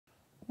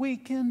We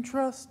can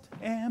trust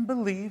and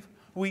believe.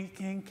 We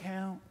can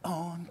count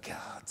on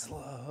God's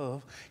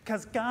love,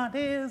 'cause God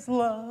is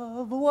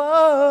love. Whoa,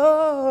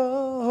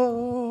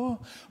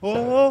 oh,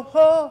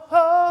 oh,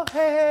 oh,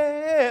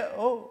 hey,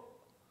 oh.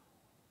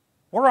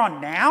 We're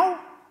on now?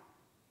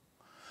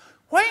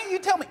 Why didn't you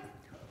tell me?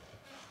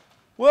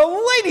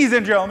 Well, ladies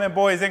and gentlemen,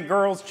 boys and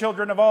girls,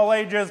 children of all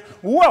ages,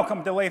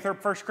 welcome to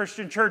Lathrop First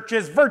Christian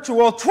Church's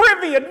virtual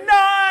trivia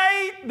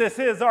night. This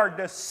is our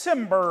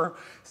December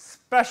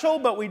special,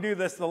 but we do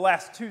this the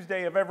last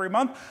Tuesday of every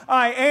month.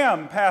 I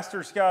am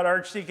Pastor Scott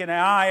Archdeacon, and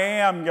I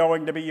am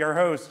going to be your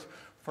host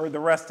for the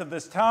rest of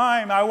this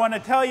time. I want to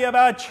tell you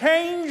about a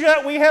change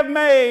that we have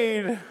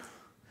made.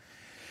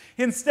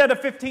 Instead of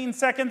 15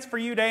 seconds for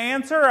you to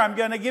answer, I'm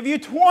going to give you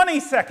 20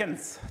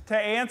 seconds to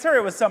answer.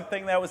 It was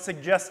something that was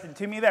suggested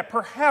to me that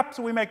perhaps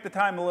we make the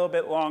time a little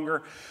bit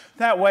longer.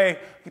 That way,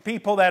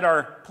 people that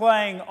are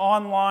playing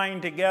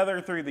online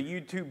together through the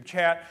YouTube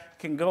chat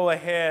can go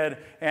ahead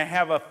and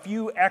have a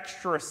few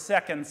extra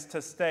seconds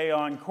to stay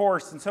on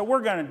course. And so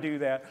we're going to do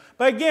that.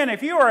 But again,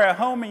 if you are at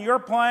home and you're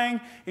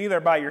playing either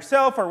by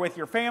yourself or with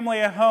your family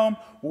at home,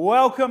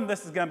 welcome.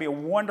 This is going to be a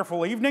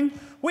wonderful evening.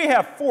 We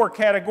have 4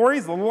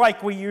 categories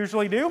like we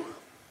usually do.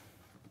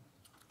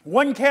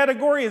 One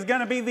category is going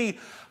to be the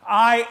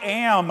I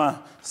am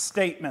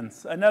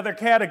statements. Another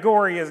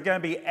category is going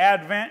to be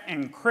Advent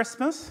and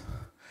Christmas.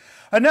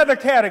 Another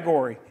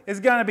category is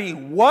going to be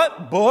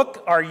what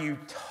book are you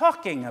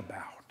talking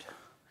about?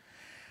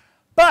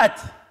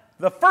 But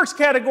the first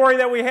category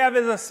that we have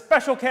is a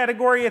special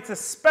category. It's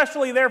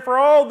especially there for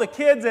all the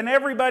kids and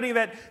everybody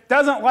that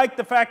doesn't like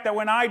the fact that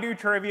when I do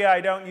trivia, I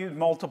don't use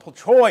multiple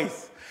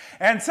choice.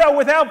 And so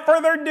without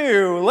further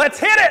ado, let's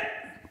hit it!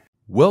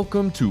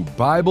 Welcome to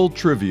Bible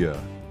Trivia.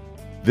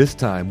 This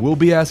time we'll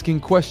be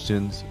asking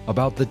questions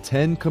about the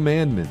 10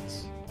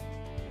 Commandments.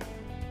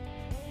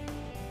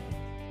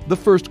 The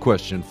first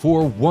question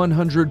for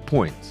 100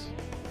 points.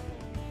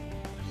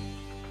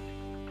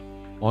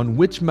 On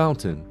which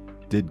mountain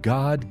did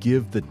God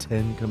give the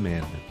 10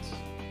 Commandments?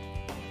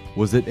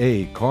 Was it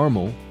A,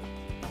 Carmel,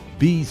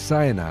 B,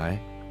 Sinai,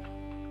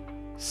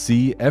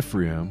 C,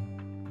 Ephraim,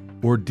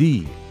 or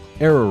D,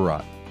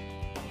 Ararat?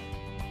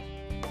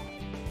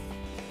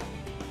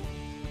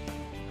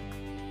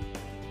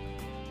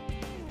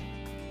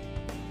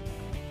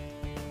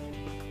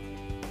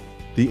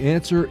 The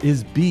answer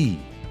is B.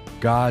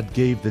 God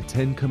gave the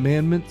 10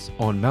 Commandments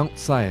on Mount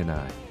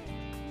Sinai.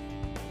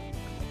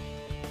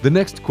 The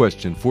next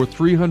question for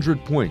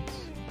 300 points.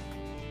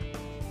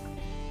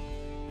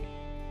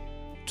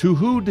 To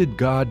who did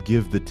God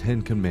give the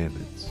 10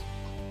 Commandments?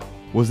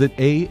 Was it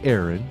A,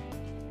 Aaron,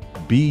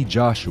 B,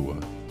 Joshua,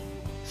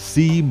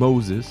 C,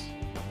 Moses,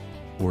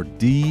 or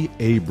D,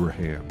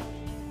 Abraham?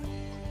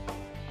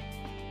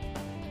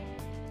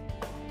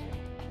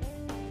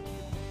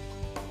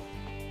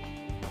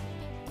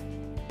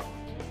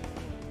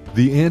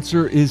 The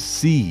answer is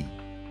C.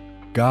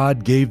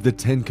 God gave the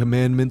 10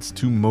 Commandments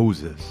to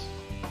Moses.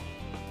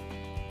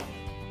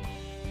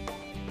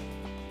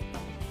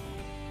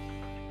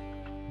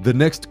 The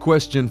next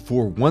question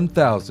for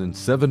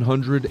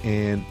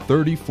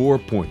 1,734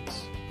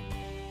 points.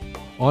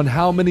 On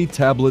how many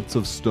tablets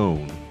of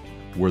stone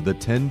were the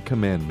 10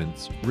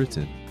 Commandments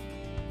written?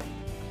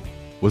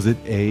 Was it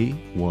A,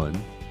 1,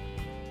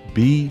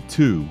 B,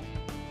 2,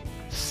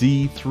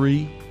 C,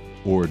 3,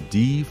 or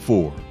D,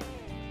 4?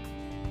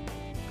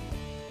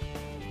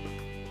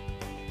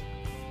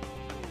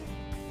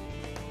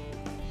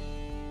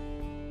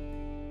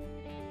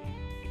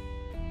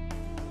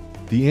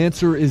 The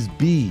answer is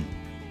B.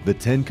 The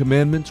 10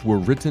 Commandments were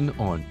written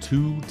on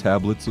 2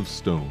 tablets of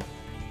stone.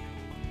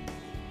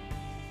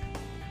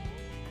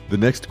 The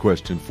next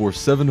question for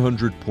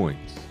 700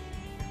 points.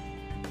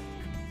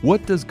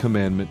 What does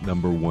commandment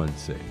number 1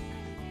 say?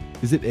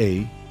 Is it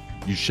A,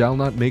 you shall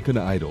not make an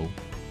idol,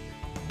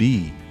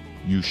 B,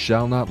 you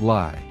shall not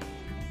lie,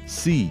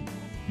 C,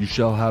 you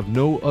shall have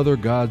no other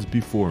gods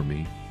before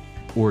me,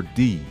 or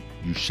D,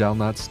 you shall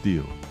not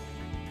steal?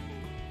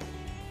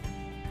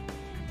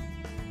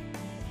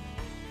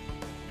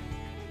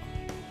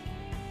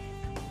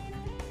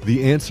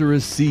 The answer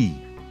is C.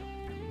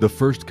 The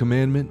first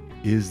commandment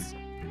is,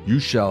 you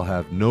shall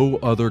have no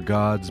other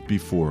gods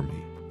before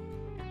me.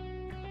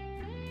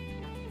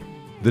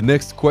 The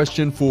next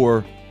question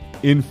for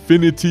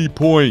infinity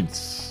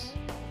points.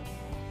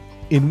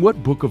 In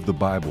what book of the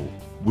Bible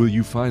will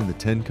you find the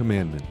 10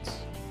 Commandments?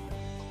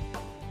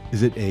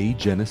 Is it A,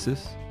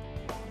 Genesis,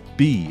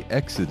 B,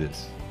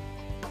 Exodus,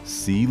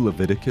 C,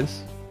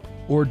 Leviticus,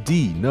 or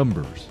D,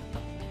 Numbers?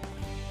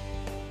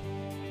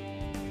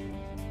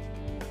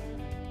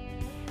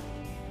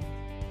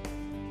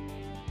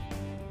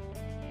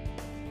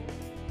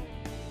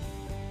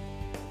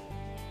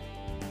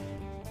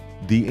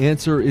 The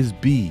answer is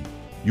B.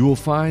 You will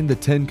find the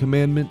 10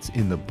 Commandments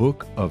in the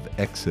book of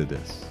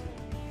Exodus.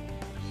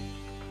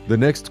 The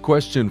next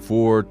question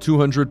for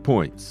 200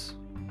 points.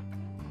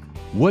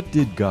 What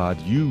did God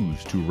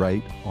use to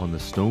write on the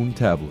stone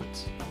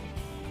tablets?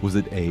 Was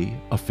it A,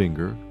 a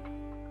finger,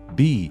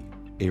 B,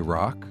 a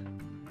rock,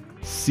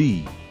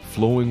 C,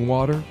 flowing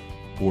water,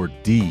 or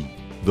D,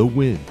 the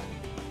wind?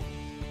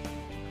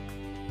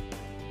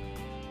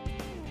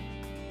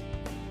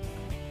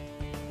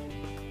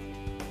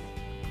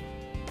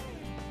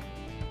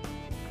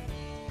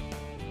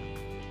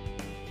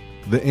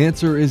 The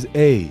answer is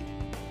A.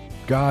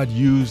 God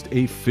used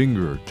a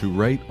finger to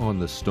write on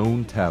the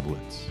stone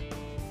tablets.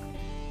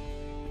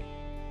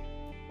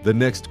 The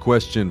next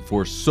question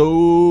for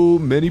so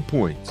many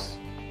points.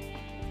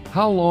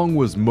 How long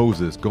was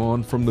Moses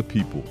gone from the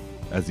people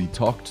as he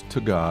talked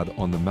to God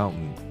on the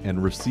mountain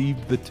and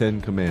received the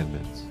 10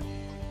 Commandments?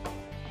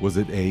 Was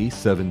it A,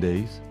 7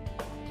 days,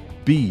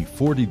 B,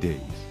 40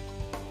 days,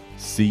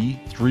 C,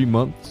 3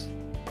 months,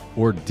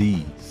 or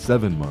D,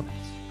 7 months?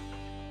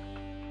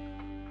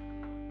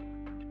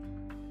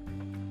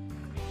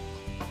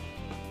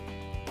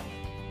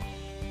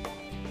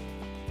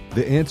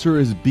 The answer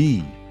is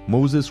B.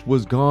 Moses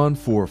was gone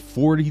for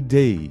 40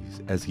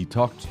 days as he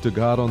talked to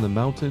God on the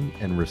mountain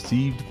and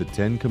received the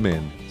 10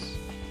 Commandments.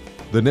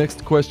 The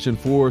next question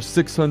for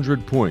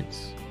 600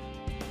 points.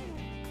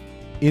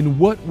 In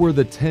what were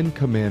the 10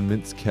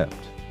 Commandments kept?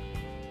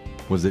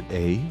 Was it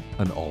A,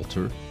 an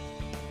altar,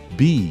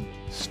 B,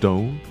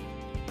 stone,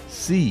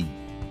 C,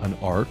 an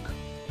ark,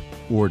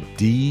 or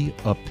D,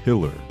 a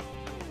pillar?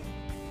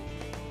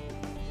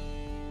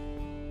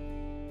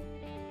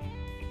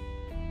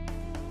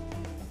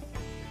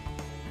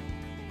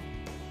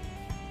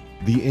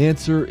 The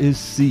answer is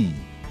C.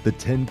 The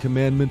 10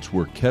 Commandments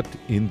were kept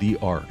in the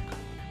ark.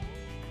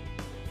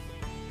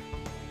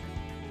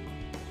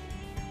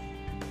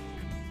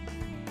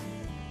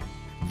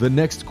 The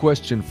next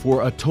question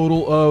for a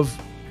total of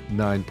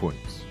 9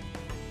 points.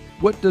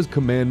 What does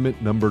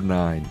commandment number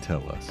 9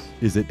 tell us?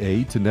 Is it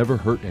A, to never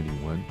hurt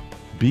anyone,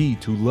 B,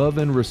 to love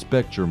and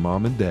respect your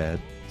mom and dad,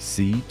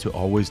 C, to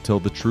always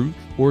tell the truth,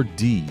 or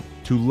D,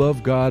 to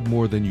love God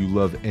more than you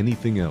love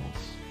anything else?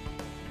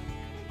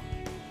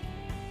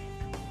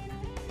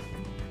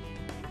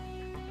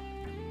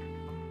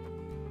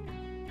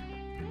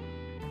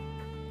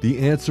 The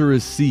answer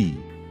is C.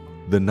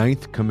 The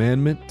 9th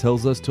commandment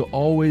tells us to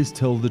always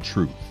tell the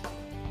truth.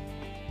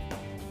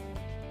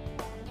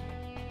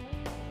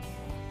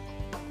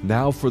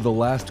 Now for the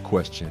last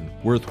question,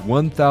 worth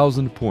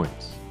 1,000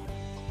 points.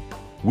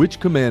 Which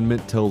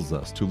commandment tells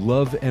us to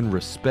love and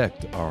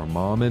respect our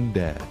mom and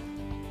dad?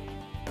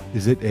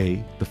 Is it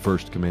A, the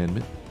 1st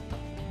commandment,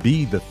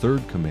 B, the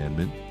 3rd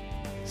commandment,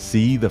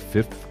 C, the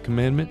 5th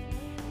commandment,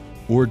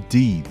 or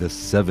D, the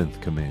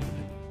 7th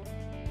commandment?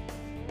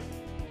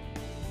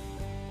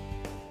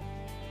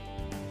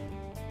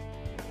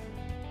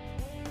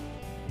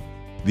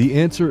 The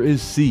answer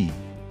is C.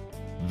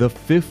 The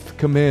 5th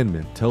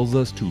commandment tells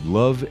us to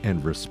love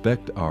and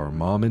respect our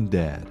mom and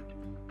dad.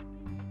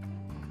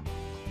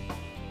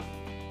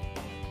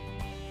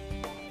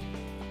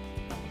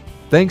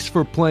 Thanks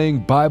for playing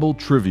Bible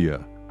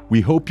Trivia.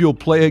 We hope you'll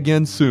play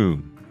again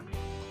soon.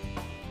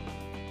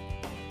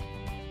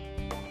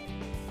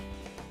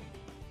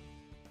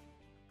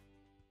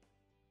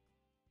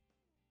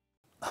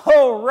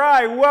 All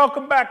right,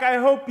 welcome back. I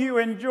hope you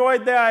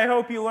enjoyed that. I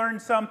hope you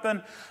learned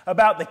something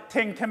about the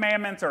 10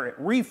 Commandments, or it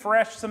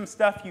refreshed some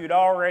stuff you'd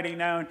already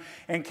known.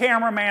 And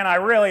cameraman, I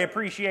really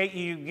appreciate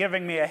you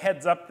giving me a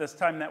heads up this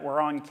time that we're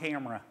on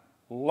camera.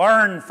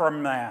 Learn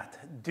from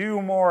that.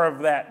 Do more of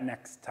that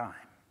next time.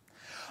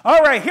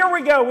 All right, here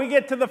we go. We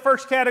get to the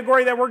first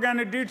category that we're going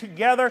to do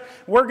together.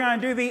 We're going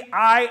to do the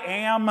I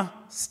am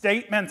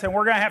statements, and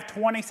we're going to have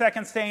 20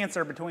 seconds to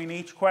answer between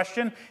each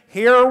question.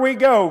 Here we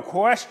go.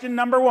 Question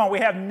number 1. We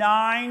have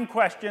 9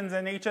 questions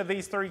in each of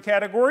these 3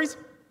 categories.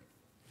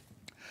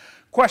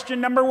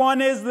 Question number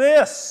 1 is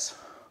this.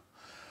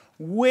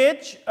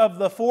 Which of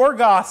the 4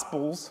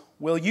 Gospels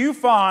will you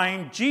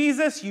find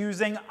Jesus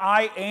using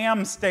I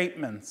am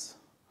statements,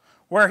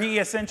 where he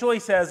essentially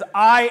says,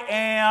 I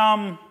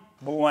am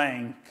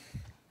blank?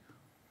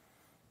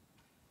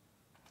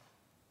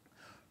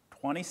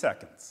 20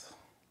 seconds.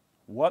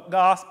 What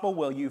gospel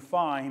will you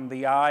find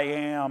the I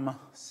am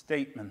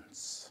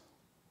statements?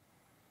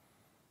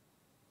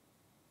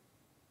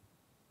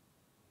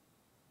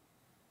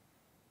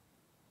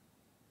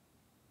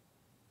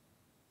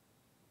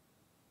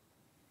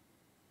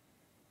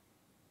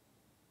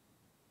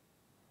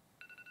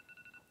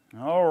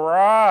 All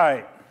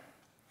right.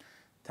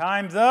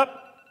 Time's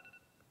up.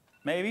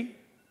 Maybe.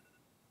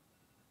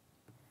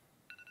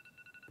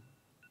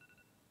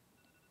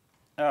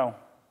 Oh.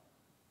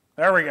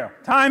 There we go.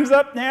 Time's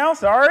up now,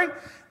 sorry.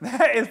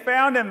 That is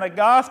found in the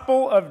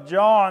Gospel of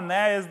John.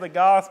 That is the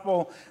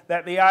gospel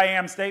that the I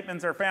am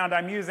statements are found.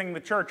 I'm using the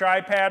church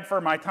iPad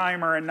for my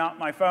timer and not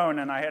my phone,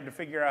 and I had to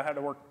figure out how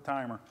to work the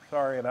timer.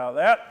 Sorry about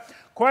that.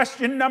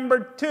 Question number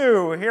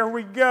 2. Here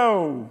we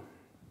go.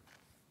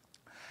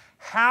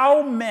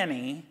 How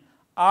many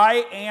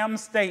I am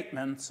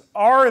statements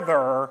are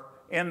there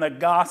in the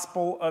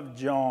Gospel of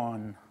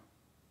John?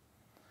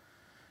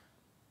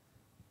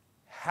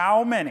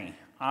 How many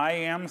I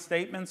am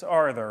statements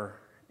are there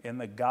in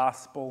the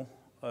Gospel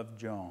of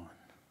John?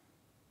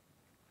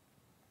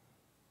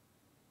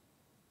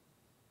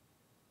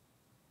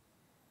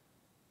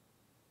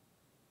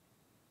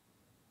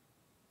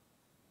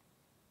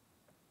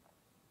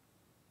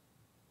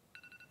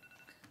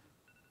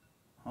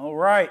 All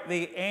right,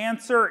 the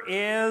answer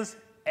is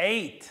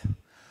 8.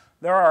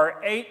 There are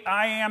 8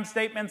 I am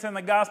statements in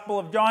the Gospel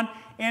of John.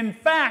 In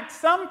fact,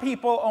 some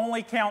people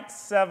only count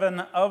 7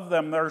 of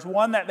them. There's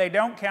one that they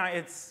don't count.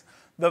 It's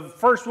the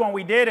first one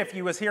we did, if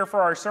you was here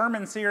for our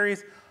sermon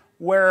series,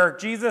 where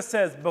Jesus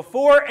says,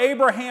 before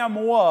Abraham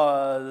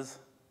was,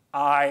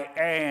 I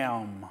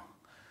am.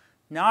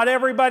 Not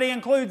everybody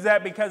includes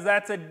that because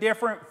that's a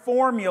different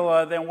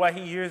formula than what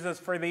he uses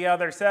for the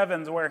other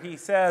 7s, where he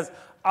says,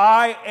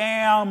 I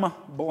am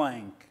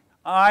blank.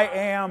 I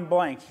am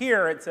blank.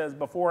 Here it says,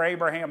 before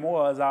Abraham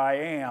was, I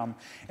am.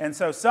 And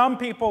so some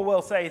people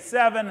will say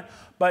 7,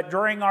 but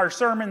during our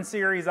sermon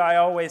series, I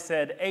always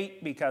said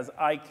 8 because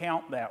I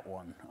count that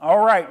one.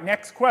 All right,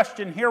 next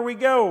question. Here we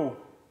go.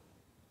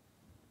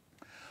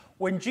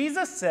 When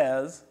Jesus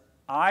says,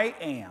 I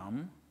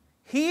am,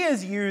 he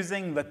is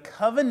using the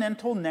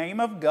covenantal name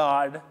of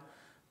God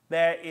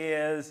that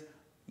is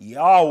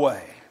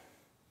Yahweh.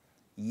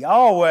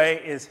 Yahweh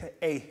is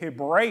a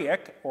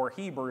Hebraic or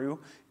Hebrew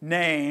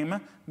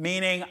name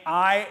meaning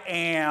I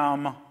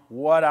am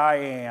what I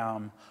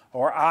am,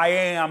 or I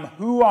am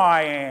who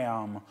I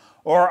am,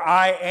 or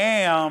I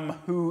am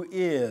who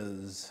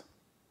is.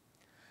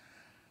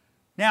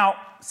 Now,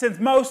 since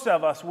most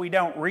of us, we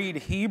don't read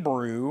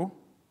Hebrew,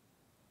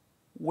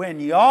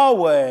 when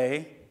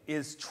Yahweh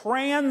is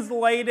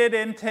translated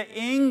into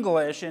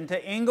English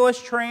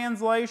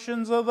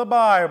translations of the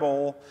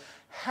Bible,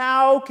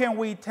 how can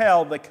we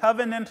tell the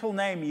covenantal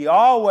name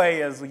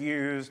Yahweh is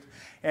used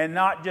and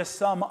not just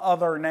some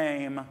other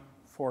name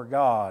for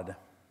God?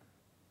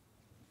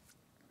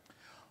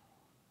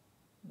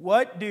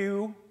 What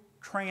do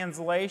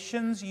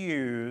translations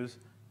use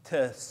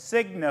to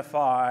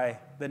signify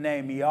the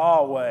name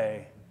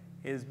Yahweh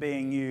is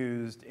being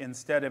used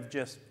instead of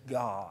just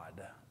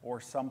God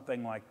or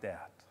something like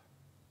that?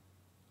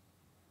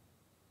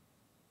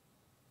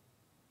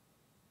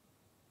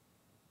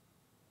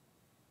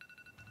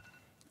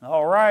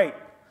 All right,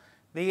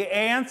 the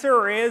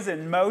answer is,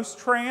 in most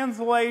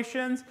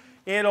translations,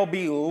 it'll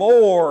be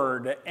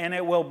Lord, and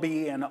it will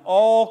be in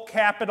all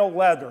capital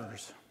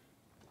letters.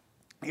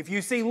 If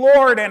you see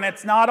Lord and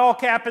it's not all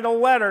capital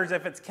letters,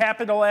 if it's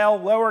capital L,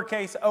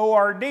 lowercase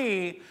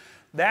O-R-D,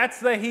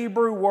 that's the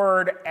Hebrew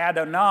word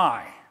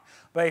Adonai.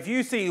 But if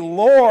you see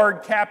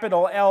Lord,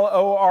 capital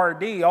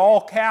L-O-R-D,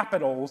 all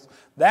capitals,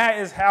 that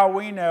is how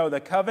we know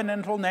the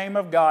covenantal name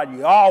of God,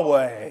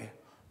 Yahweh,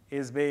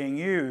 is being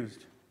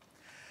used.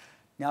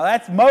 Now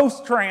that's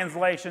most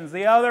translations.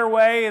 The other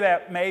way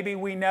that maybe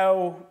we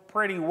know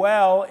pretty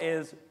well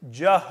is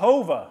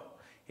Jehovah.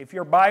 If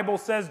your Bible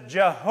says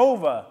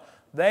Jehovah,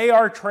 they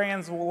are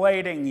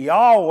translating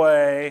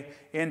Yahweh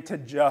into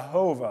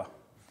Jehovah.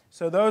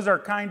 So those are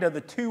kind of the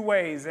two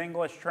ways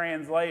English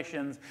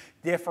translations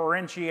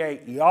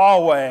differentiate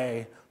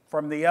Yahweh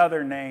from the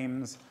other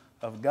names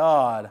of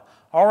God.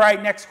 All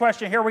right, next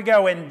question. Here we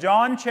go. In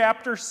John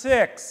chapter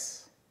 6,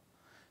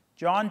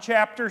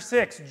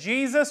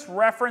 Jesus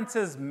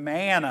references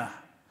manna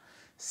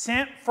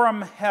sent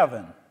from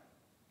heaven.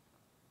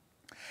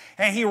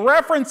 And he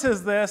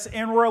references this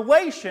in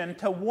relation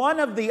to one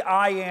of the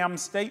I am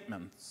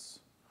statements.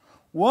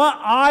 What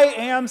I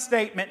am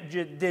statement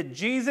did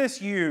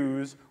Jesus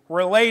use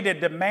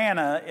related to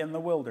manna in the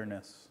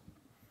wilderness?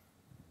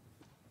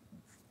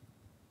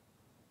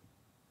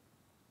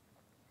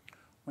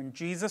 When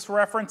Jesus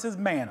references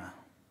manna,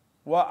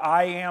 what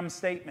I am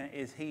statement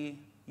is he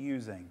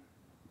using?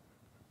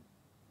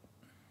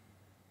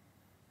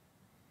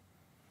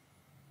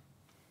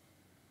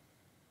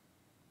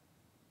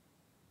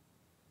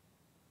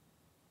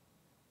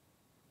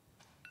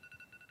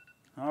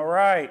 All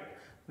right,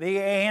 the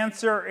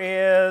answer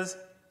is,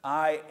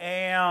 I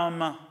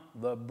am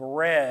the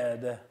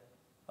bread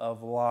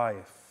of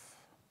life.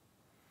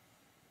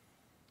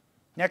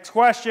 Next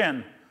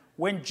question.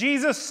 When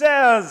Jesus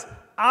says,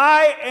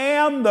 I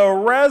am the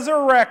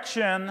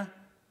resurrection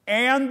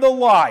and the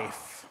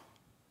life,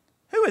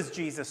 who is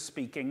Jesus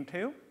speaking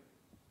to?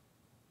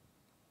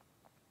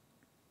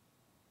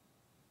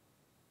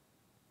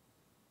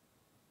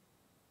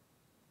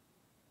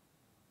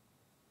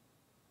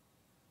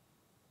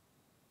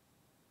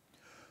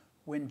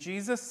 When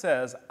Jesus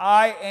says,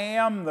 I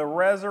am the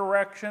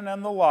resurrection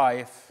and the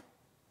life,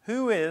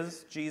 who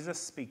is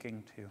Jesus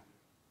speaking to?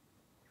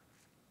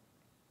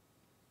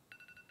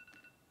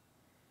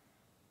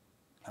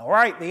 All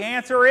right, the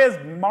answer is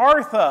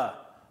Martha.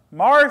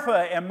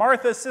 Martha, and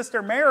Martha's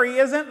sister Mary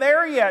isn't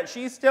there yet.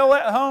 She's still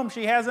at home.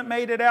 She hasn't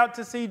made it out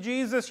to see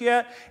Jesus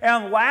yet.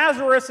 And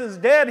Lazarus is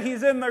dead.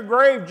 He's in the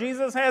grave.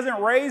 Jesus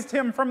hasn't raised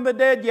him from the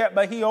dead yet,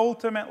 but he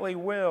ultimately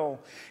will.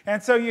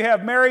 And so you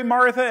have Mary,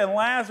 Martha, and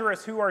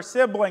Lazarus who are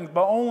siblings,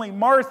 but only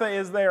Martha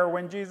is there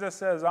when Jesus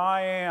says,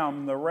 I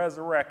am the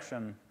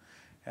resurrection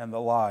and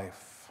the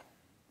life.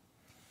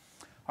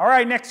 All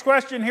right, next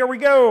question. Here we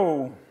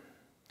go.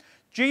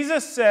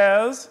 Jesus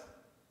says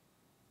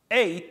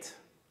 8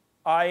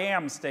 I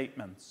am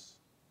statements.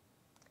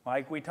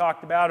 Like we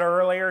talked about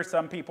earlier,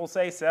 some people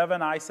say 7,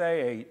 I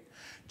say 8.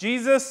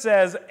 Jesus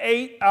says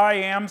 8 I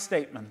am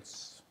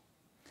statements.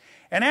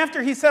 And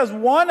after he says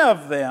one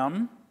of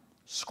them,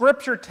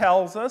 Scripture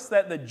tells us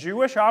that the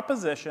Jewish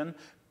opposition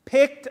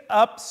picked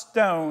up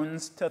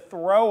stones to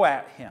throw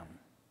at him.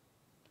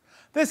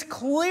 This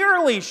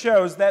clearly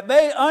shows that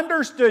they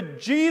understood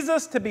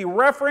Jesus to be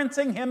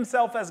referencing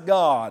himself as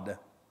God.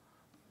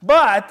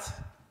 But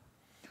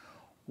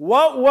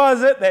what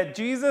was it that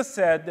Jesus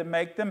said to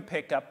make them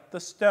pick up the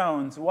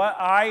stones? What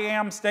I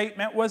am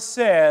statement was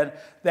said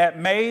that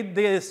made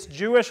this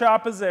Jewish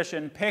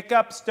opposition pick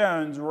up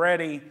stones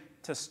ready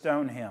to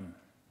stone him?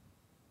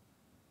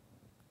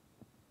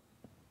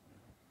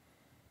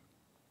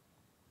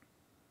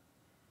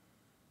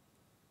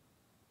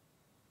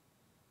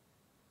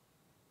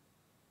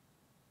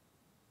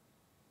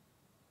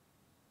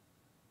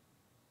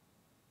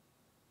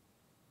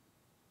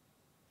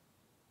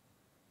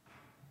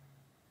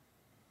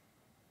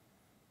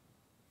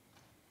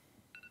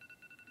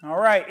 All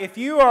right, if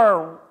you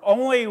are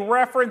only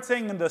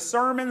referencing the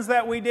sermons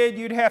that we did,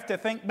 you'd have to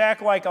think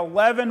back like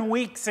 11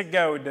 weeks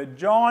ago to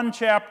John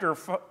chapter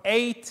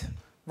 8,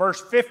 verse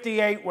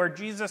 58, where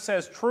Jesus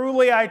says,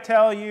 "Truly I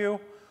tell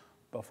you,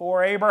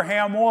 before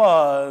Abraham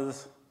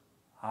was,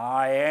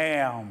 I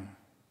am."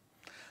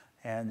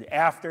 And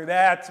after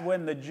that's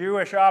when the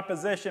Jewish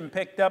opposition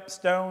picked up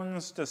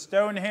stones to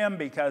stone him,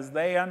 because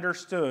they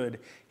understood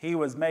he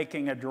was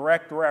making a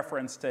direct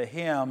reference to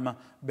him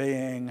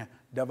being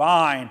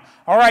divine.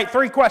 All right,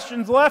 3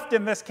 questions left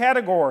in this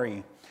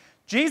category.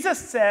 Jesus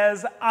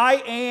says, "I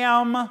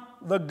am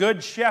the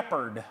good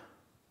shepherd."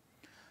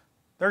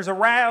 There's a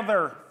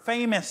rather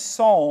famous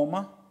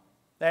psalm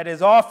that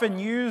is often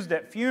used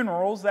at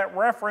funerals that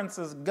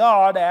references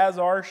God as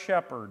our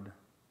shepherd.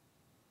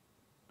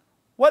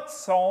 What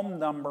psalm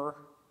number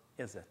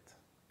is it?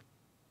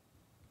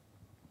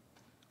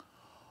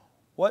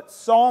 What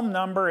psalm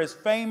number is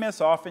famous,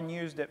 often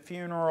used at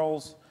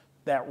funerals,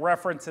 that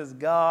references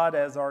God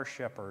as our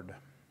shepherd?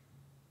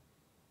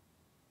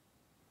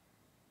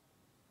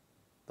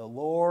 The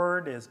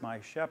Lord is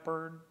my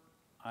shepherd,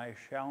 I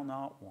shall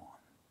not want.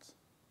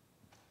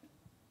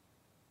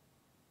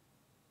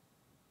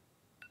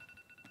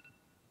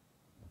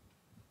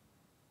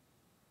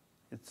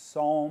 It's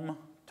Psalm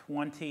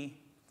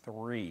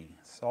 23.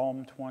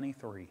 Psalm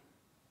 23.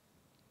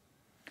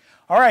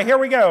 All right, here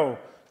we go.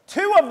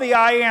 2 of the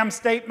I am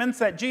statements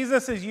that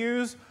Jesus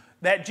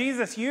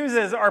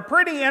uses are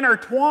pretty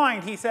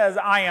intertwined. He says,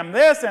 "I am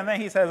this," and then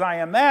he says, "I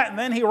am that," and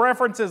then he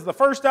references the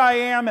first I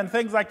am and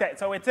things like that.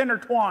 So it's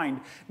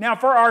intertwined. Now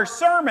for our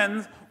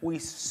sermons, we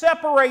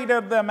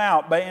separated them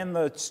out, but in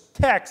the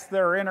text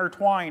they're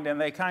intertwined and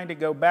they kind of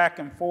go back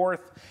and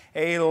forth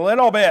a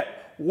little bit.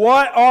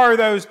 What are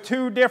those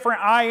 2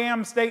 different I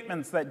am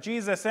statements that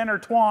Jesus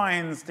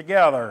intertwines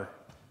together?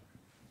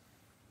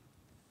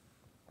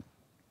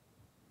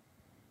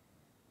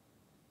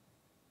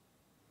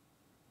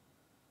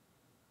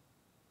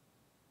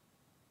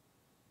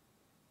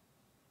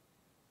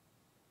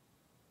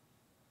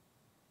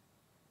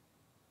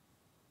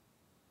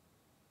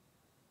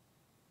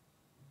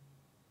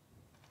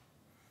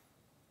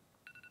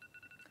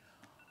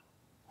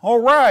 All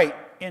right,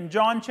 in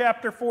John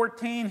chapter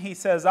 14, he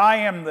says, "I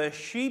am the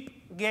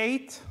sheep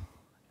gate,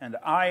 and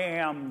I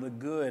am the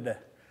good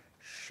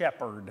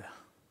shepherd."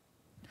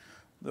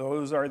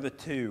 Those are the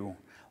 2.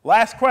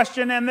 Last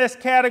question in this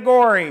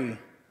category.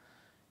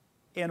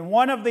 In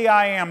one of the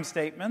I am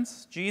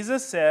statements,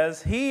 Jesus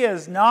says he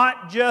is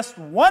not just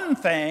one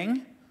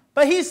thing,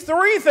 but he's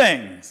 3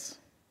 things.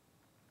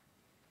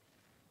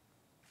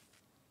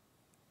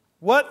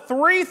 What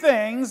 3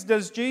 things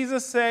does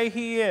Jesus say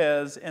he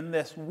is in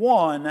this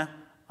one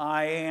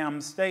I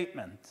am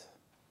statement?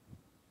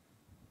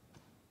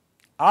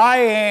 I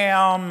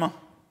am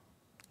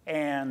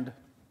and.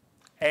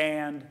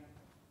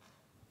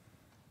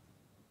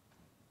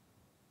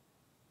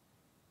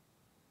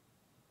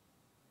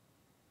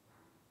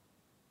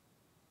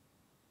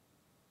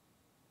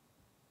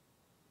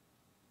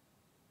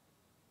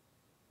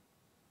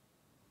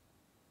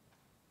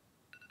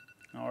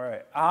 All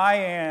right, I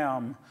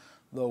am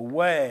the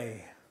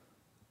way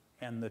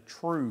and the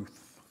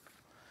truth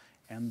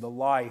and the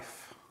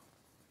life.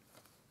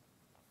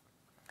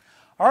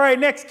 All right,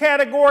 next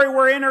category,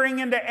 we're entering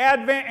into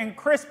Advent and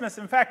Christmas.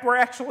 In fact, we're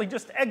actually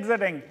just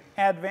exiting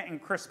Advent and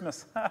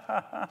Christmas.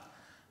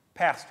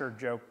 Pastor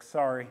joke,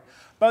 sorry.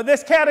 But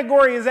this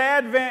category is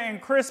Advent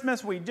and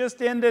Christmas. We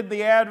just ended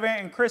the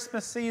Advent and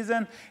Christmas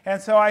season,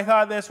 and so I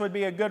thought this would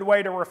be a good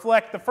way to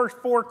reflect. The first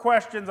 4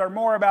 questions are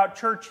more about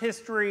church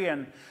history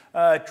and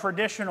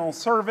traditional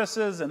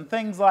services and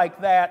things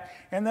like that.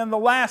 And then the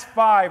last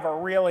 5 are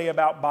really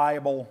about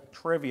Bible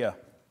trivia.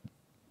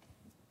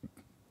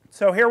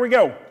 So here we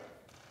go.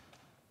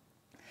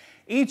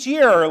 Each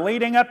year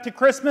leading up to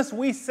Christmas,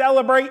 we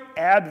celebrate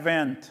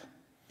Advent.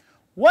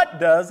 What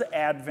does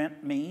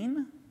Advent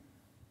mean?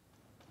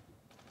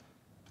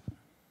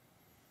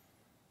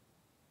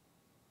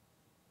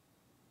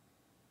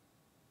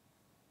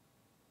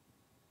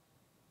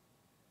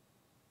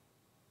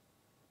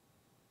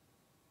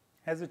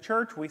 As a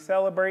church, we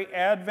celebrate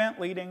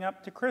Advent leading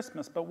up to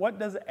Christmas, but what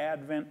does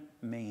Advent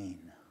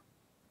mean?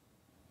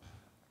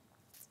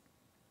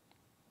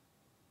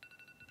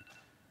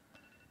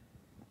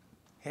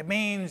 It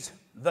means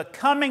the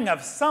coming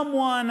of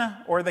someone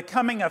or the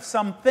coming of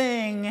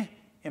something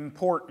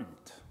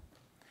important.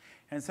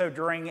 And so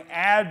during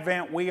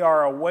Advent, we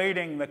are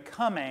awaiting the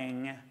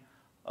coming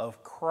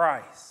of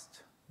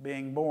Christ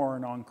being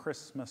born on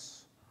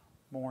Christmas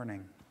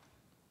morning.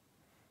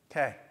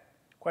 Okay,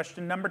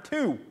 question number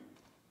 2.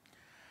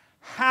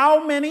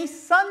 How many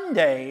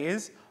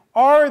Sundays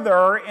are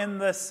there in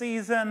the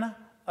season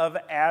of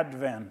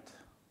Advent?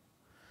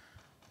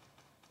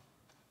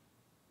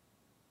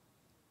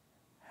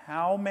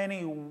 How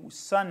many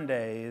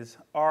Sundays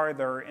are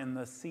there in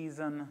the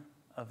season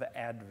of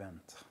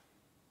Advent?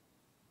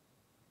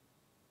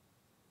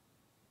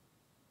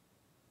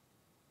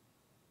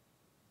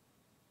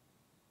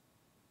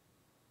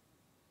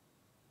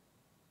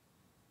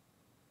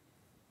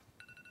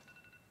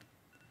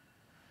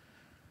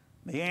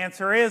 The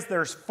answer is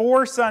there's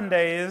 4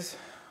 Sundays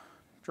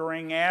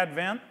during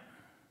Advent.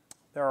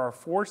 There are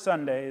 4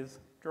 Sundays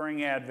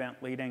during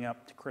Advent leading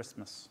up to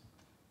Christmas.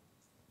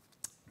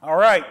 All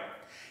right.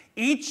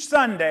 Each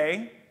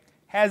Sunday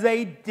has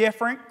a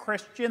different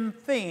Christian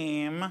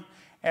theme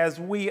as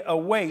we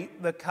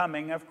await the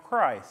coming of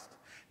Christ.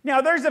 Now,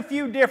 there's a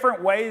few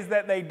different ways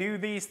that they do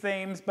these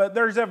themes, but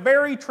there's a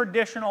very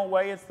traditional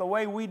way. It's the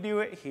way we do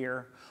it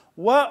here.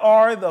 What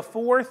are the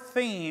 4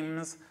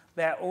 themes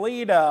that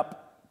lead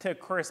up to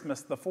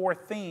Christmas, the 4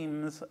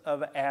 themes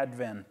of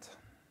Advent?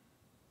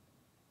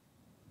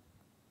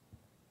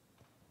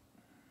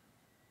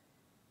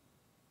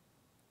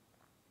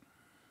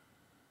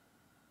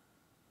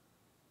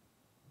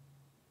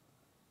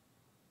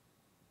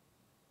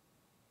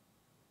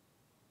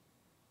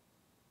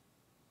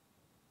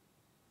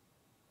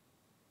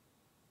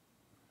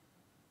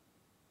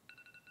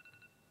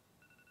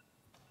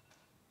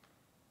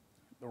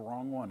 The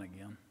wrong one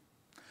again.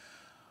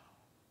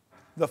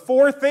 The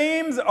 4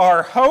 themes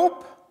are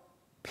hope,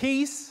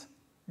 peace,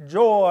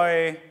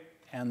 joy,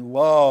 and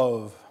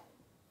love.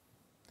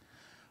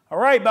 All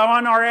right, but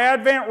on our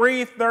Advent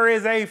wreath, there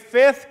is a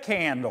 5th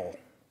candle.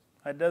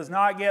 It does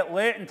not get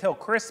lit until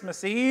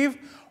Christmas Eve,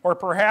 or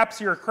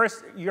perhaps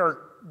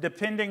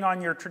depending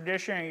on your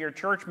tradition in your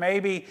church,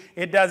 maybe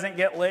it doesn't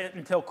get lit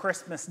until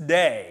Christmas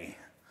Day.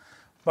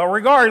 But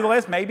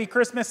regardless, maybe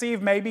Christmas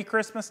Eve, maybe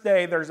Christmas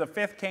Day, there's a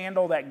 5th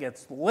candle that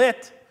gets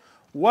lit.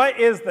 What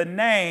is the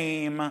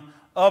name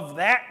of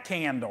that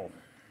candle?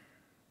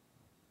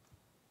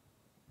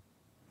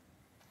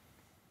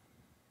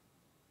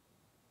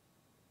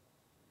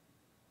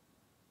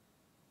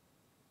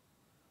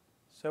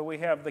 So we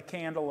have the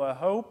candle of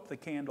hope, the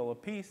candle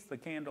of peace, the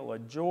candle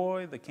of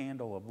joy, the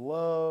candle of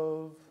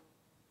love.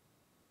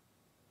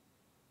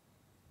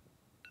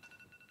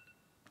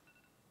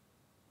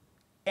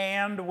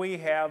 And we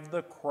have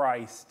the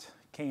Christ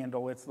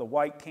candle. It's the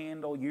white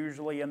candle,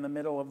 usually in the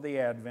middle of the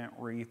Advent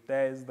wreath.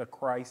 That is the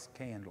Christ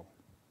candle.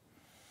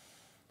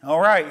 All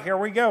right, here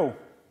we go.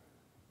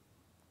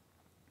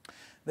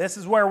 This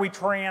is where we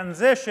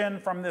transition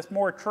from this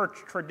more church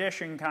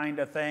tradition kind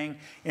of thing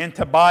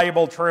into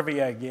Bible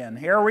trivia again.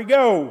 Here we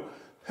go.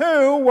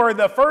 Who were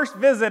the first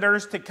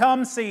visitors to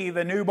come see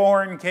the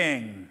newborn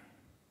king?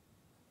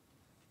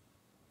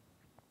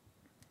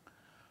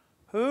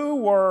 Who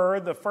were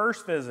the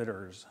first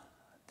visitors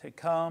to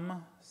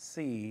come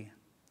see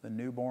the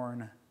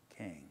newborn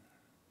king?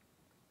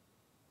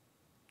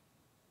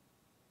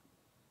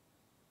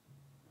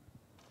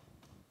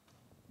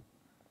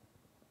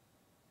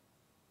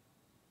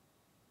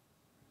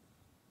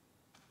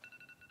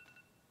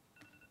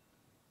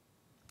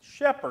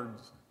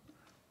 Shepherds.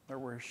 There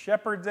were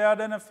shepherds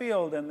out in a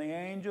field, and the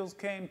angels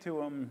came to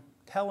them,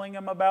 telling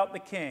them about the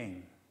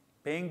king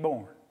being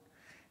born.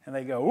 And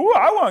they go, "Ooh,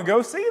 I want to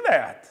go see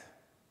that."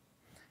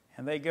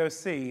 And they go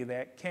see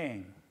that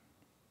king.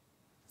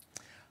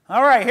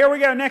 All right, here we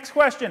go. Next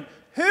question.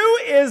 Who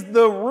is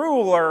the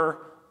ruler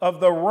of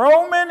the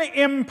Roman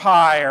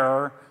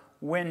Empire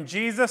when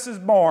Jesus is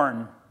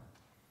born?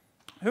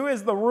 Who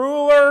is the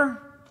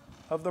ruler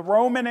of the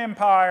Roman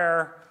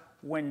Empire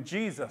when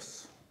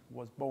Jesus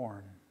was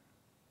born?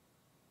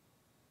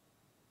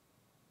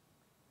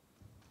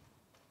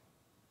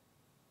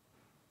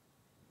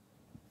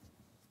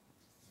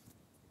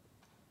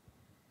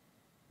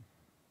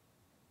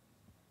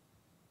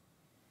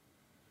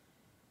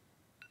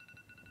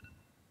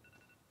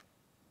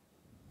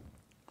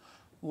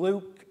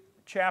 Luke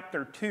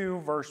chapter 2,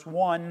 verse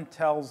 1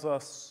 tells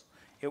us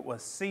it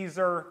was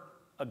Caesar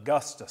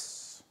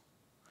Augustus.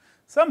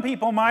 Some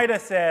people might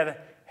have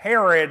said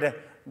Herod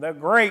the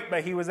Great,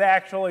 but he was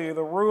actually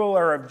the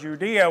ruler of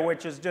Judea,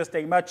 which is just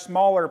a much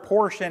smaller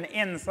portion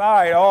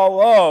inside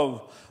all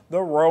of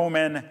the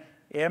Roman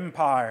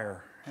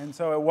Empire. And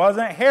so it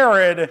wasn't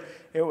Herod,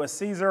 it was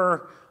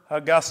Caesar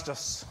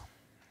Augustus.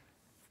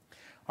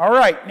 All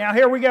right, now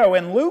here we go.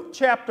 In Luke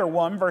chapter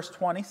 1, verse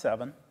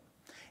 27,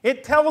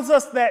 it tells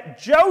us that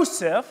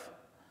Joseph,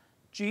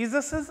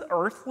 Jesus'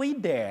 earthly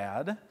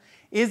dad,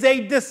 is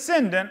a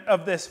descendant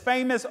of this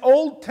famous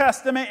Old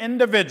Testament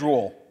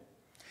individual.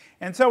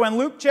 And so in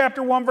Luke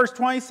chapter 1, verse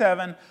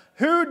 27,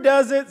 who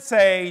does it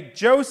say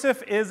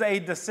Joseph is a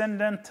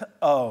descendant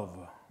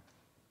of?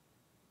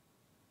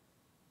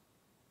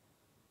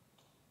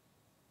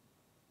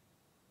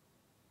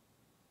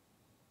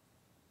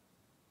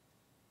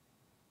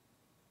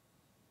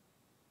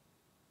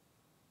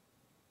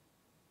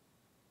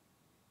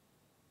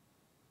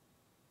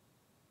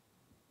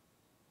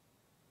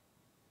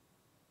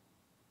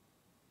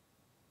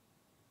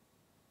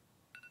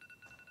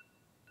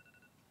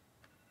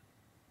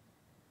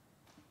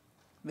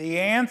 The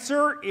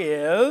answer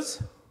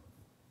is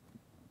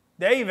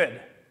David,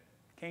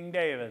 King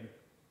David.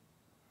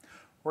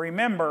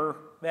 Remember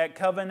that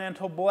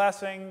covenantal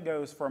blessing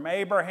goes from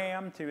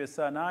Abraham to his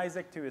son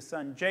Isaac to his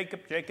son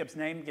Jacob. Jacob's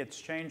name gets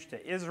changed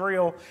to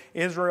Israel.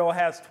 Israel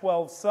has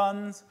 12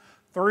 sons.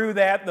 Through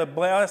that, the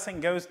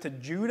blessing goes to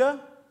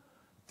Judah.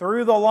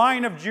 Through the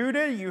line of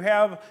Judah, you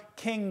have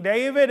King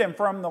David, and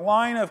from the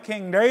line of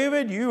King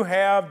David, you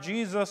have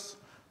Jesus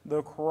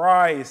the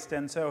Christ.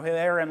 And so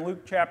there in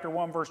Luke chapter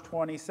 1, verse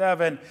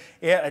 27,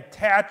 it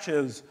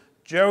attaches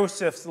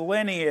Joseph's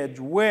lineage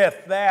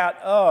with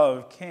that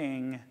of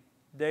King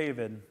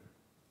David.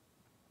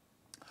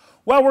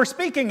 Well, we're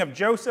speaking of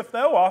Joseph,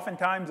 though,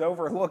 oftentimes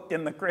overlooked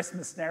in the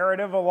Christmas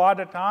narrative a lot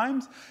of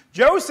times.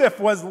 Joseph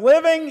was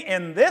living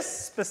in this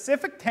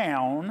specific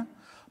town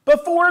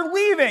before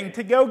leaving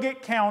to go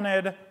get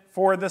counted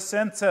for the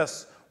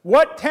census.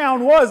 What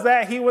town was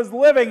that he was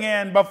living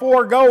in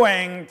before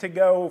going to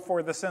go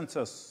for the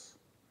census?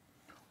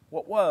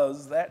 What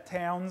was that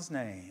town's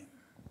name?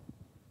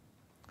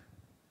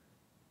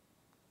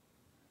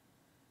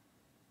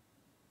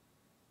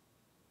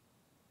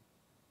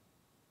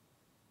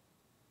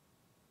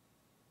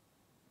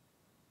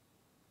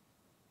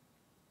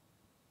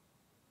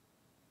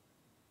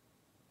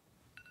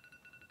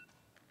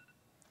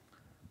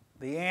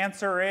 The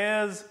answer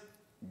is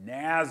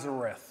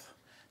Nazareth.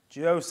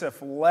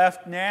 Joseph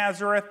left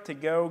Nazareth to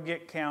go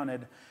get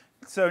counted.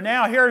 So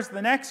now here's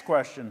the next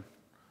question.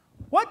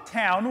 What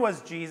town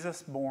was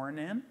Jesus born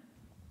in?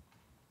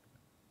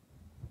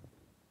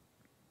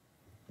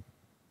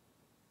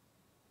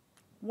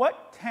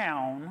 What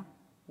town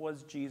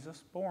was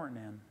Jesus born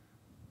in?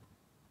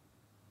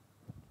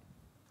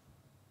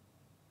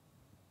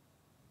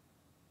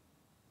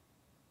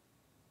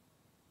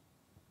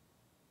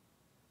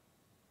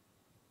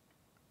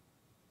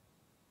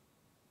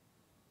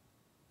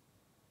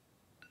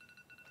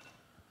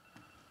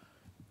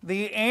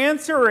 The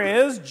answer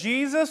is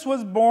Jesus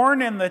was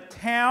born in the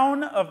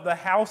town of the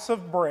house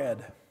of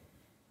bread.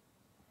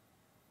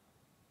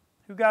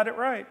 Who got it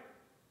right?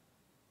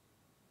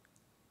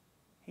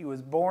 He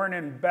was born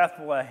in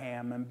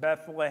Bethlehem, and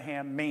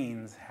Bethlehem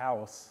means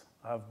house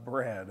of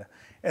bread.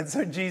 And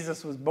so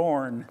Jesus was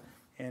born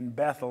in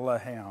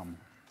Bethlehem.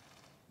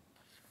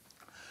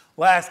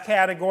 Last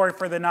category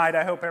for the night.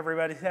 I hope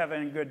everybody's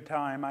having a good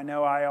time. I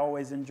know I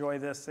always enjoy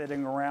this,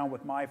 sitting around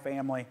with my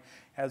family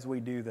as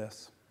we do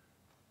this.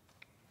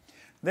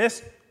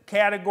 This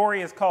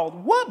category is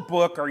called, What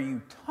Book Are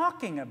You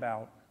Talking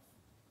About?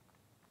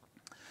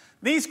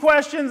 These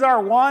questions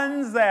are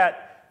ones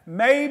that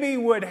maybe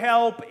would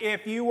help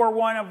if you were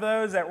one of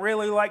those that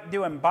really like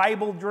doing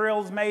Bible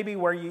drills, maybe,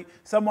 where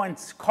someone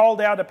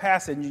called out a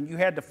passage and you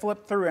had to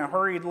flip through and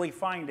hurriedly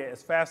find it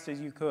as fast as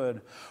you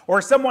could.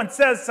 Or someone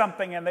says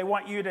something and they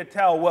want you to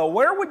tell, well,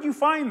 where would you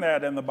find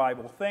that in the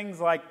Bible? Things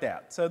like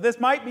that. So this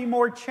might be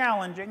more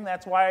challenging.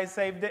 That's why I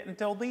saved it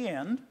until the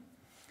end.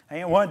 I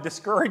didn't want to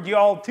discourage you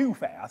all too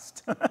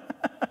fast.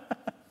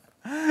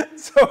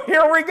 So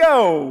here we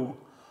go.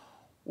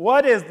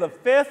 What is the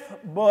fifth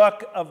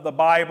book of the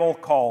Bible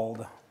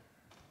called?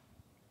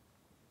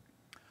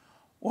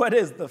 What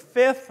is the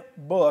fifth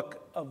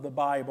book of the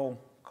Bible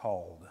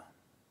called?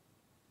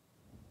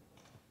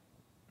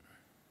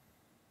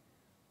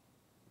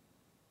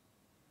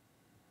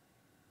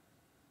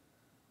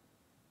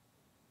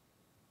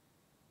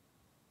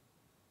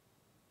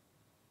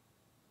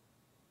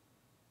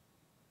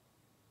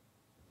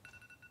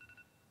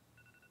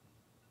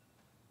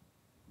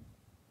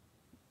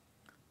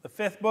 The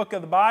fifth book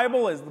of the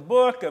Bible is the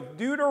book of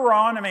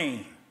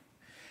Deuteronomy.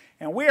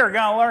 And we are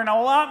going to learn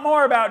a lot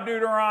more about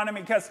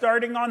Deuteronomy because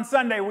starting on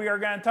Sunday, we are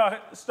going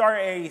to start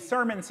a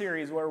sermon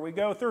series where we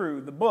go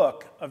through the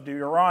book of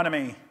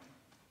Deuteronomy.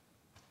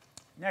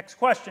 Next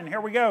question,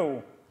 here we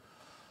go.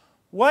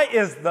 What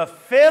is the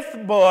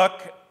fifth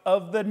book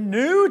of the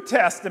New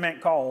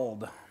Testament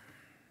called?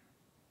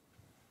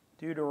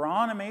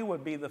 Deuteronomy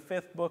would be the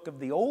fifth book of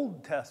the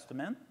Old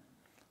Testament.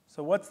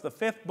 So what's the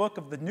fifth book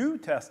of the New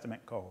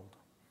Testament called?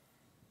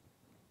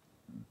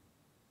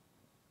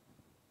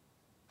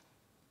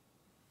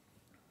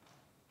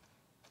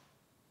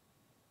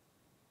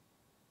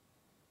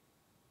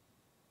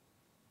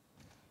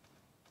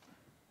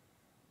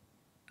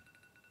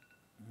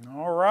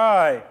 All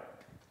right.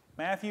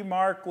 Matthew,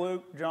 Mark,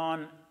 Luke,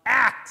 John,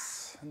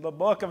 Acts. The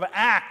book of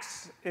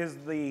Acts is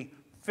the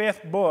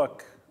fifth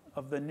book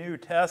of the New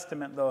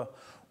Testament, the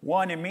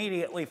one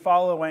immediately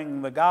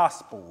following the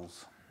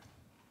Gospels.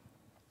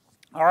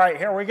 All right,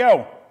 here we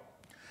go.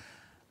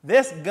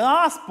 This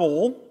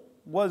Gospel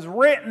was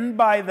written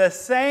by the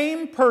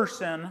same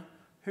person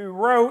who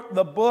wrote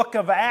the book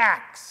of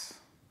Acts.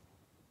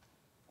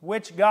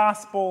 Which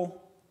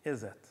Gospel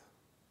is it?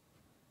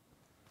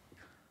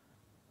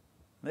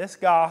 This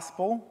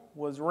Gospel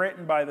was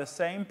written by the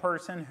same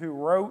person who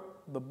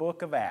wrote the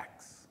book of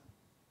Acts.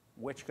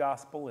 Which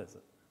Gospel is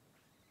it?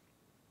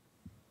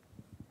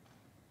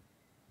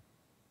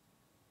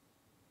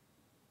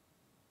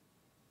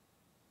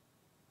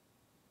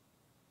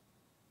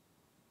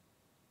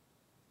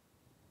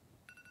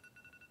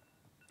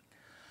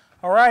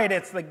 All right,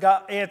 it's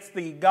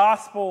the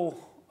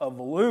Gospel of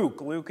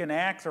Luke. Luke and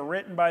Acts are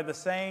written by the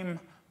same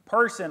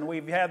person.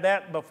 We've had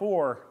that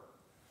before.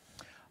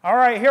 All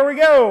right, here we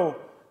go.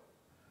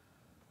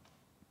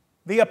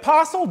 The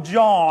Apostle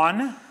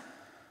John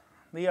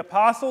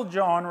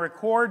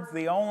records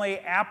the only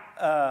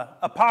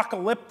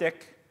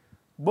apocalyptic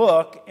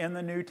book in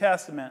the New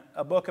Testament,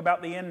 a book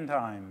about the end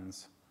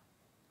times.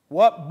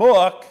 What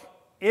book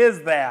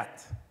is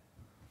that?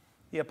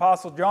 The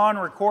Apostle John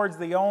records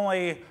the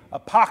only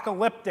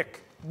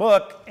apocalyptic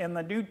book in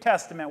the New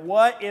Testament.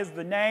 What is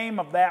the name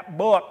of that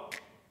book?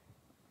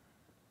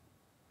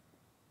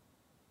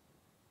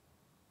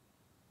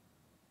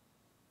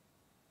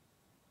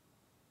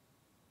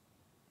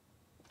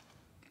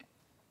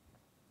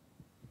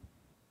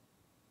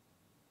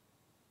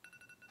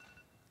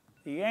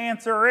 The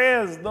answer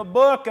is the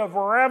book of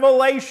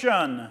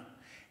Revelation.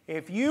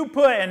 If you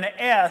put an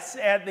S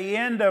at the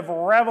end of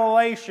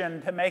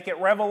Revelation to make it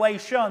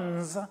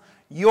Revelations,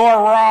 you're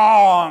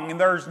wrong.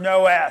 There's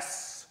no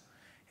S.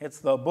 It's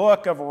the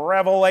book of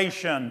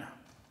Revelation.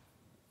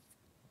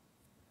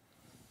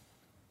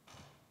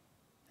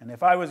 And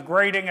if I was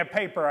grading a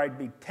paper, I'd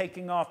be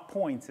taking off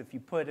points if you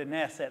put an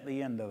S at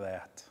the end of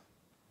that.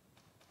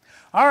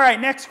 All right,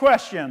 next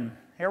question.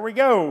 Here we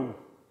go.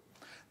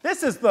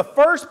 This is the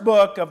first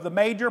book of the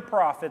major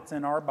prophets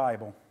in our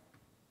Bible.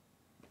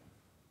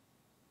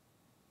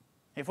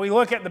 If we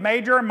look at the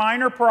major and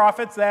minor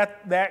prophets,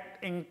 that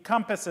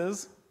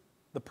encompasses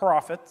the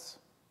prophets.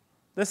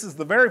 This is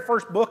the very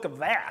first book of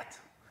that.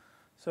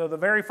 So the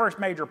very first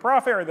major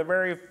prophet or the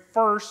very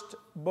first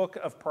book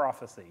of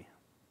prophecy.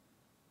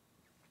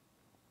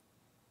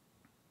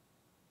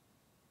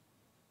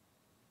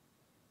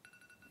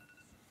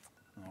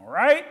 All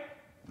right,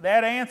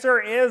 that answer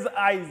is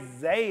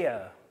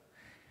Isaiah.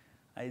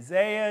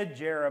 Isaiah,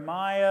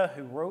 Jeremiah,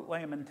 who wrote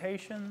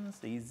Lamentations,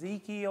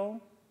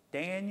 Ezekiel,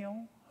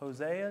 Daniel,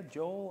 Hosea,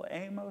 Joel,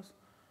 Amos.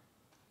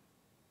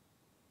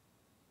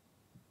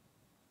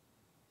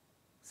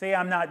 See,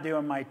 I'm not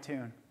doing my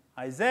tune.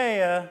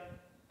 Isaiah.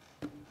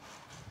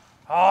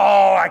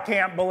 Oh, I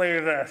can't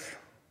believe this.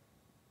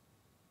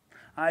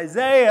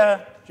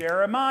 Isaiah,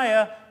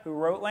 Jeremiah, who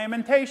wrote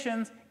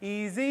Lamentations,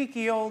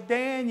 Ezekiel,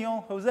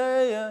 Daniel,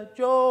 Hosea,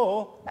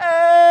 Joel,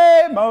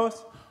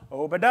 Amos,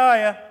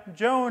 Obadiah,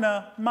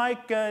 Jonah,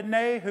 Micah,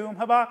 Nahum,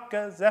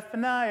 Habakkuk,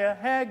 Zephaniah,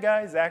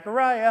 Haggai,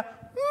 Zechariah,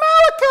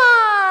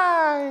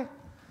 Malachi.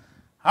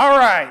 All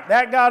right,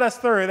 that got us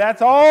through.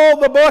 That's all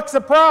the books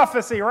of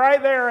prophecy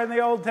right there in the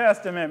Old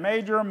Testament,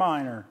 major and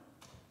minor.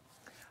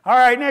 All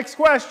right, next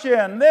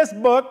question. This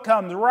book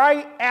comes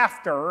right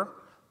after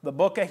the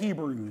book of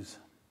Hebrews.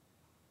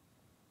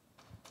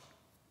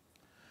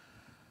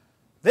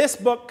 This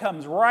book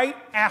comes right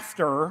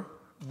after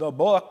the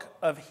book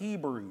of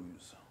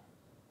Hebrews.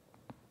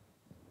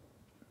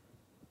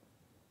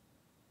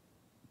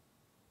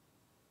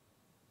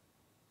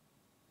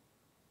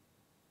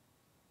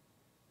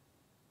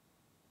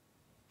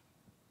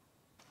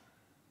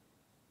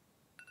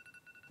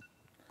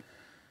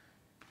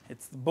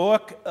 It's the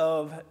book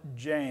of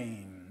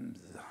James.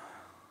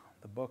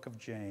 The book of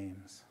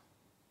James.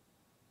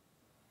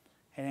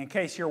 And in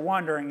case you're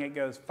wondering, it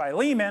goes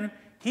Philemon,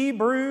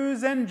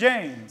 Hebrews, and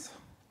James.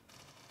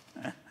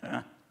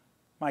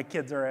 My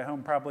kids are at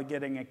home probably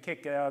getting a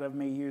kick out of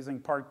me using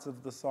parts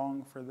of the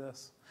song for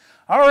this.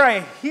 All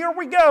right, here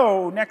we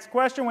go. Next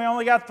question. We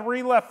only got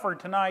 3 left for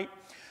tonight.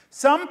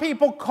 Some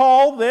people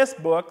call this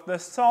book the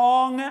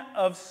Song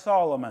of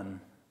Solomon.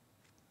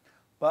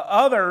 But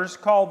others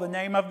call the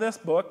name of this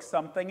book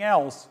something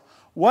else.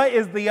 What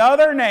is the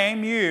other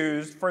name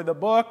used for the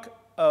book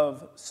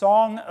of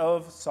Song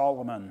of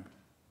Solomon?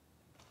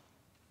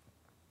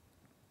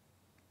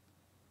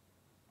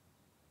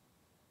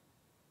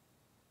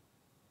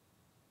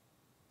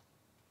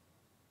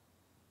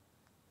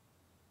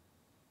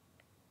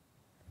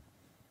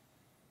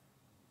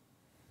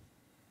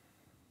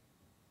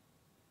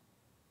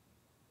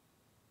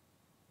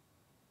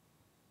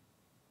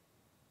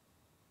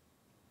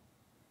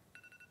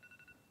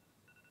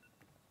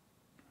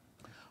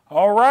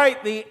 All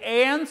right, the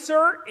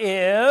answer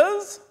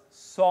is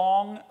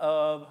Song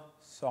of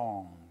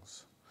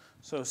Songs.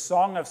 So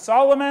Song of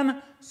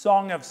Solomon,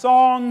 Song of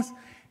Songs,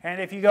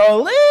 and if you go a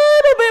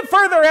little bit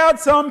further out,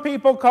 some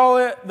people call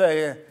it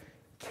the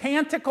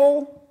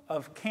Canticle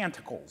of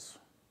Canticles.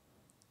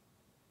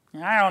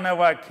 I don't know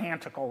what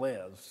canticle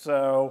is,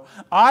 so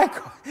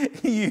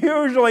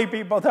usually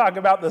people talk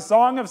about the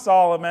Song of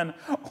Solomon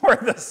or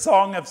the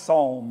Song of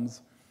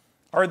Psalms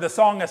or the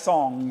Song of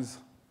Songs.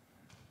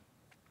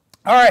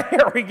 All right,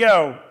 here we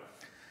go.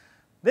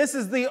 This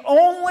is the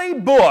only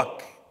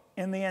book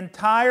in the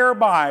entire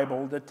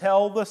Bible to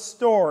tell the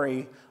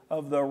story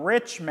of the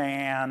rich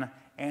man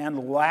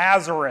and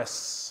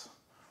Lazarus.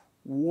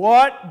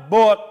 What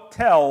book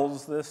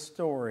tells this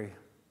story?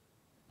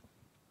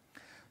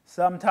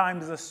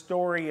 Sometimes the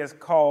story is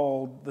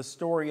called the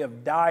story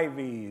of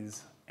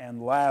Dives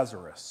and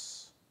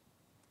Lazarus,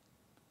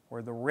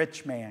 or the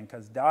rich man,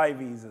 because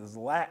Dives is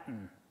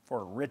Latin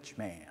for rich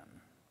man.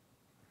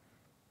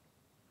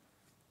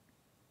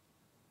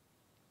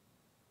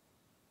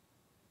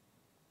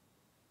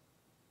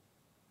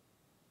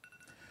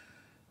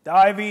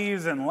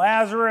 Dives and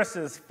Lazarus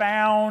is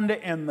found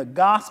in the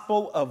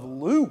Gospel of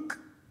Luke,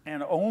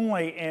 and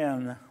only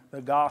in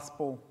the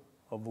Gospel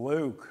of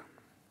Luke.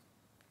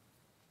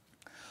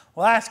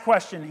 Last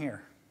question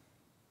here.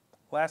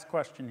 Last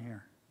question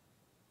here.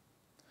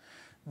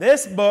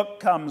 This book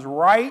comes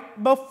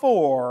right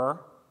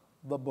before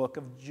the book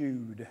of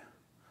Jude.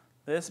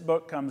 This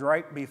book comes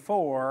right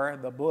before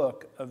the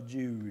book of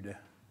Jude.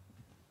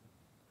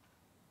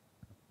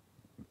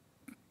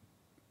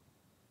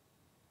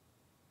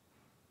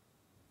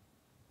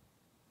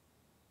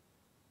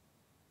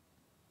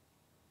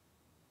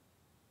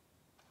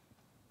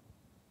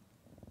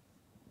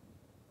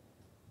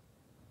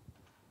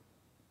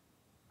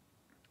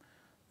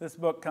 This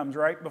book comes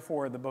right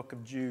before the book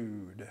of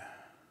Jude.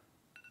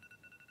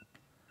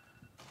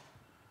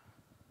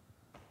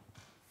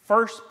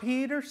 1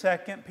 Peter, 2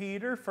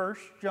 Peter, 1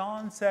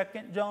 John, 2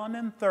 John,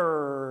 and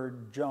 3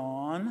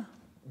 John.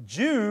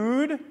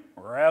 Jude,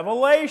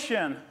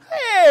 Revelation.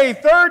 Hey,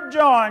 3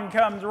 John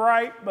comes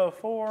right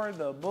before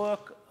the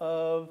book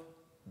of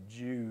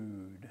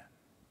Jude.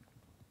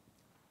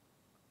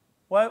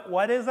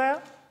 What is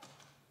that?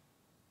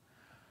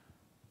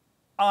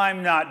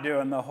 I'm not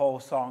doing the whole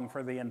song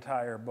for the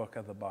entire book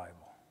of the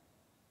Bible.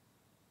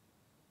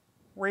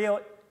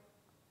 Really?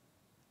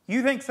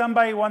 You think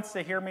somebody wants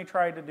to hear me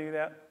try to do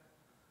that?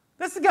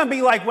 This is going to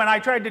be like when I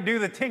tried to do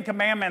the 10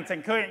 Commandments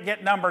and couldn't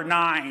get number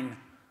 9.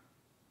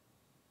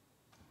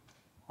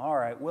 All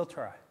right, we'll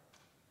try.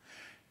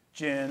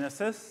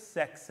 Genesis,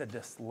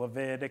 Exodus,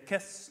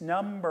 Leviticus,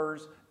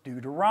 Numbers,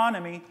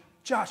 Deuteronomy,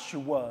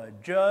 Joshua,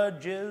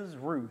 Judges,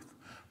 Ruth.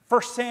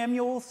 1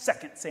 Samuel, 2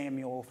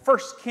 Samuel, 1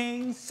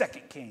 Kings, 2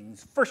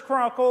 Kings, 1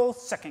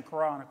 Chronicles, 2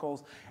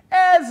 Chronicles,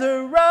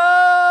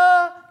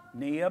 Ezra,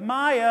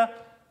 Nehemiah,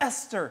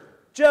 Esther,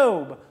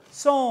 Job,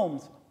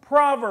 Psalms,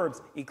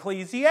 Proverbs,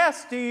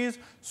 Ecclesiastes,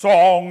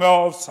 Song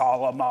of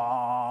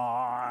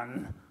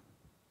Solomon,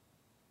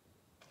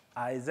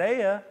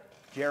 Isaiah,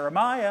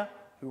 Jeremiah,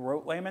 who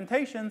wrote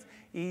Lamentations,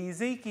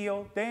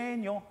 Ezekiel,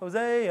 Daniel,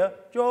 Hosea,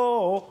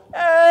 Joel,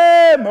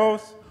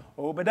 Amos,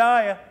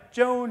 Obadiah,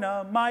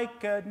 Jonah,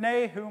 Micah,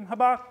 Nahum,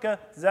 Habakkuk,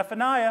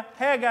 Zephaniah,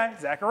 Haggai,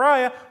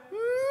 Zechariah,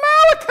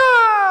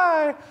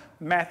 Malachi,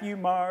 Matthew,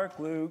 Mark,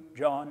 Luke,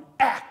 John,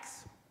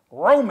 Acts,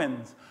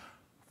 Romans,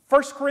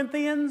 1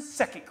 Corinthians,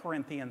 2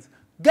 Corinthians,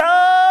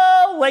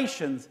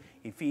 Galatians,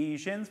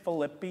 Ephesians,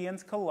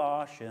 Philippians,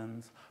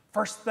 Colossians,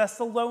 1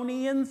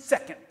 Thessalonians, 2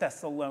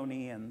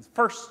 Thessalonians,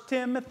 1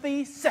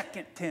 Timothy, 2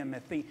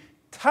 Timothy,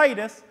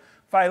 Titus,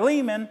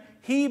 Philemon,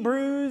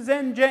 Hebrews,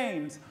 and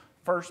James,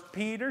 1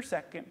 Peter,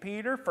 2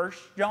 Peter, 1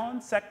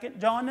 John, 2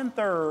 John, and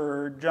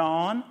 3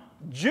 John,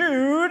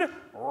 Jude,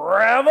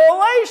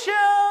 Revelation.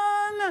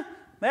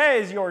 That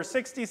is your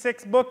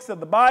 66 books of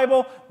the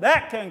Bible.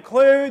 That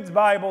concludes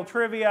Bible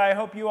trivia. I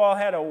hope you all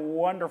had a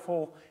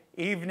wonderful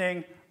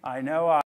evening. I know